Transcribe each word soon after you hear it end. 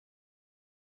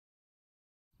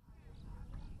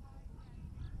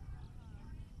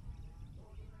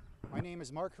My name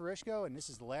is Mark Herisko, and this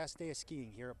is the last day of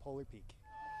skiing here at Polar Peak.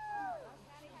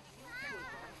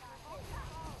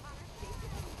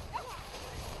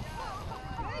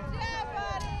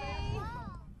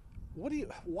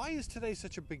 Why is today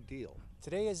such a big deal?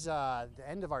 Today is the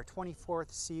end of our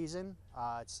 24th season.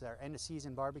 It's our end of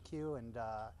season barbecue, and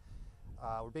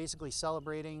we're basically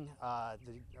celebrating a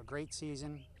great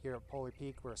season here at Polar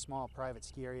Peak. We're a small private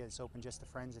ski area that's open just to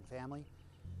friends and family.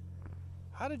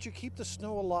 How did you keep the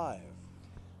snow alive?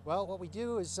 Well, what we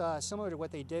do is similar to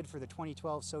what they did for the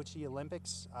 2012 Sochi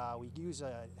Olympics. We use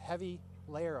a heavy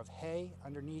layer of hay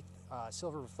underneath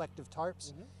silver reflective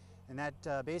tarps, and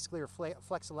that basically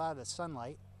reflects a lot of the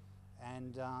sunlight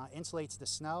and insulates the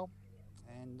snow.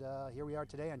 And here we are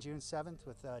today on June 7th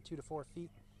with 2 to 4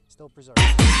 feet still preserved.